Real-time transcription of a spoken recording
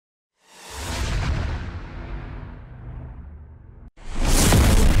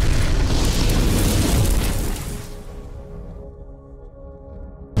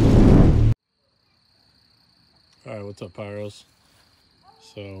Alright, what's up, Pyros?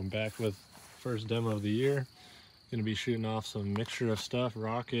 So I'm back with first demo of the year. Gonna be shooting off some mixture of stuff,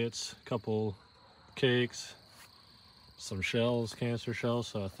 rockets, a couple cakes, some shells, canister shells.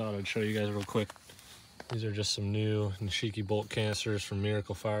 So I thought I'd show you guys real quick. These are just some new Nishiki bolt canisters from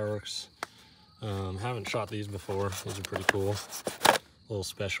Miracle Fireworks. Haven't shot these before. These are pretty cool. Little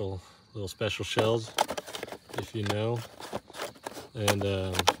special shells, if you know. And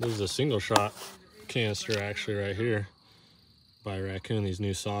this is a single shot canister actually right here by Raccoon, these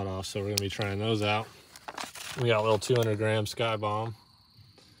new Sawd Off. So we're gonna be trying those out. We got a little 200-gram Sky Bomb.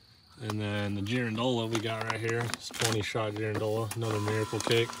 And then the Girandola we got right here. It's 20 shot Girandola, another Miracle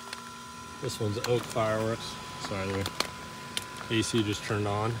cake. This one's Oak Fireworks. Sorry, the AC just turned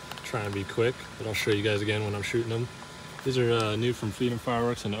on. Try and be quick, but I'll show you guys again when I'm shooting them. These are new from Freedom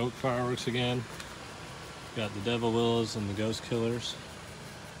Fireworks and Oak Fireworks again. Got the Devil Willows and the Ghost Killers.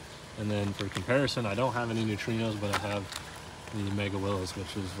 And then for comparison, I don't have any neutrinos, but I have the Mega Willows,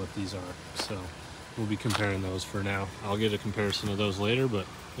 which is what these are. So we'll be comparing those for now. I'll get a comparison of those later, but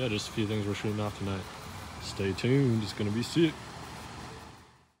yeah, just a few things we're shooting off tonight. Stay tuned, it's gonna be sick.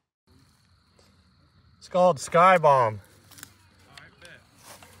 It's called Sky Bomb.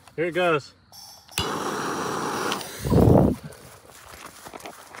 Here it goes.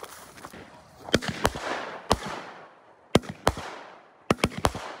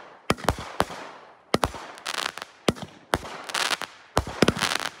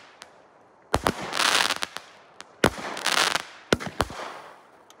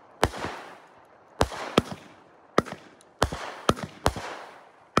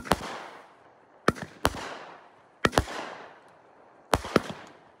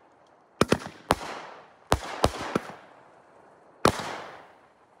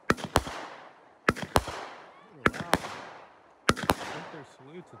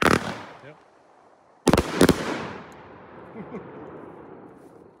 Salutes at the end. Yep.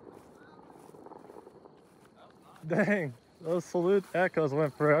 Dang, those salute echoes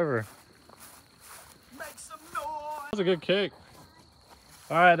went forever. Make some noise. That was a good cake.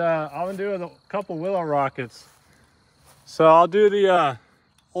 All right, I'm gonna do a couple Willow rockets. So I'll do the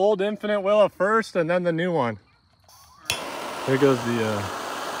old Infinite Willow first, and then the new one. Here goes the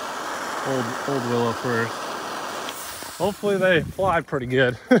old Willow first. Hopefully they fly pretty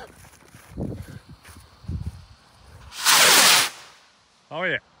good. Oh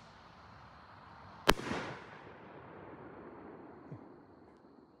yeah.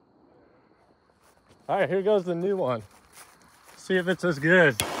 All right, here goes the new one. See if it's as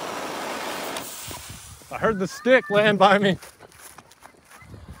good. I heard the stick land by me.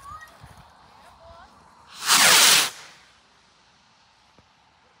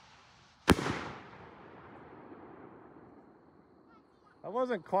 That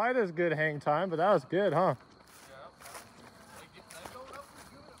wasn't quite as good hang time, but that was good, huh?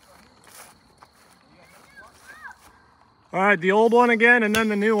 All right, the old one again, and then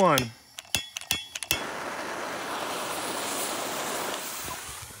the new one.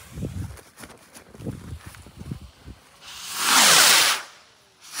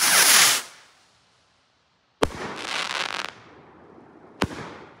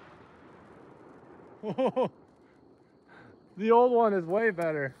 The old one is way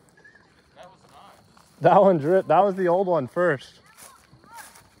better. That was nice. That one dripped. That was the old one first.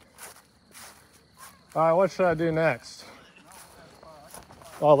 All right, what should I do next?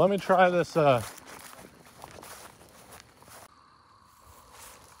 Oh, let me try this. All right,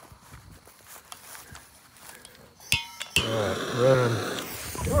 run.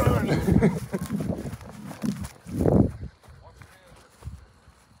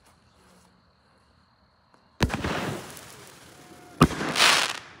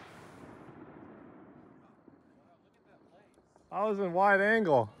 I was in wide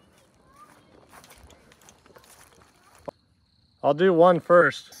angle. I'll do one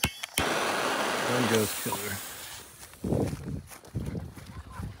first. Then Ghost Killer.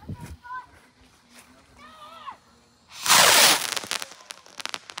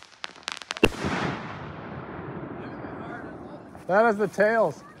 That is the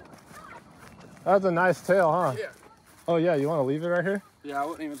tails. That's a nice tail, huh? Yeah. Oh yeah, you want to leave it right here? Yeah, I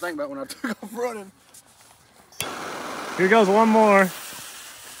wouldn't even think about it when I took off running. Here goes one more.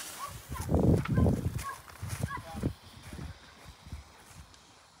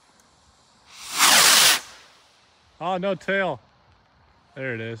 Oh, no tail.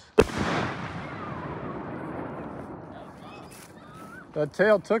 There it is. That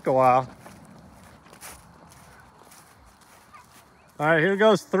tail took a while. All right, here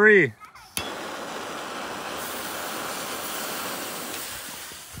goes 3.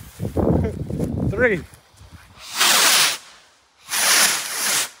 3.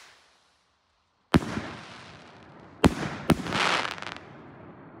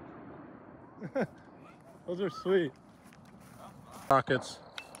 Those are sweet. Rockets.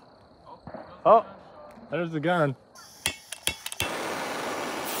 Oh, there's the gun.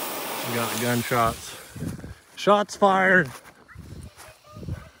 We got gunshots. Shots fired.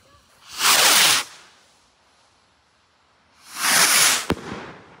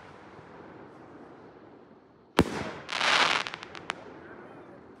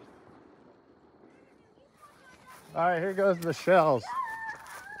 All right, here goes the shells.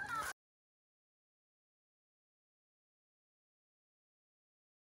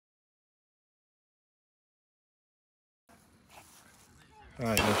 All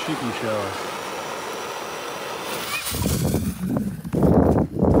right, Nishiki shells.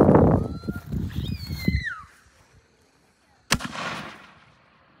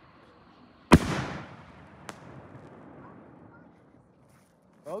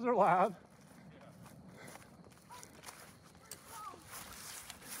 Those are loud.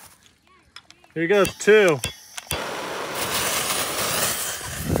 Here goes 2.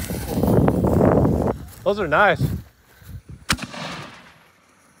 Those are nice.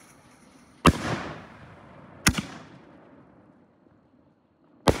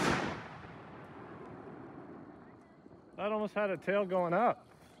 That almost had a tail going up.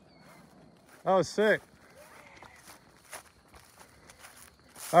 That was sick.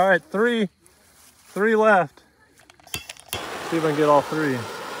 All right, 3 left. See if I can get all 3.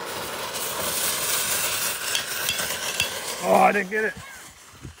 Oh, I didn't get it.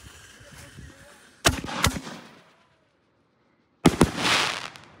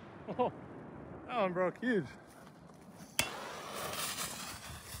 Oh, that one broke huge.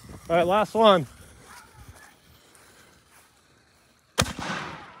 All right, last one.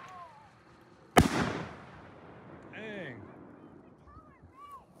 Dang.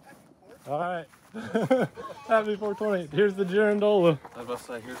 All right. Happy 420. Here's the Girandola. I was about to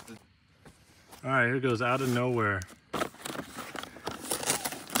say, here's the... All right, here goes out of nowhere.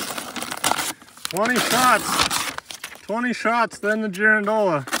 20 shots. 20 shots, then the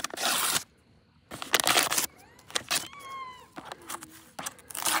Girandola.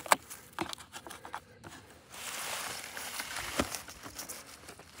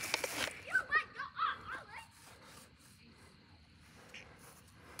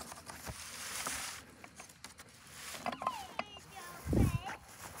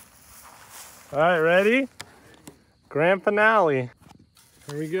 All right, ready? Grand finale.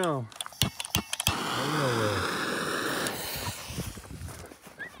 Here we go. Out of nowhere.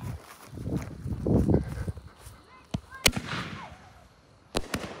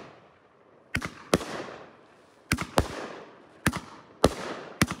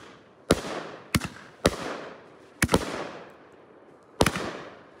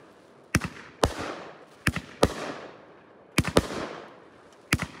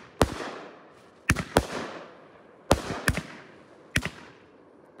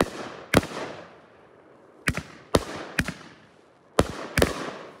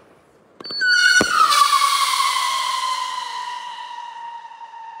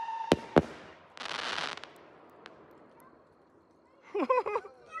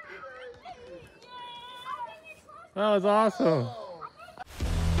 That was awesome.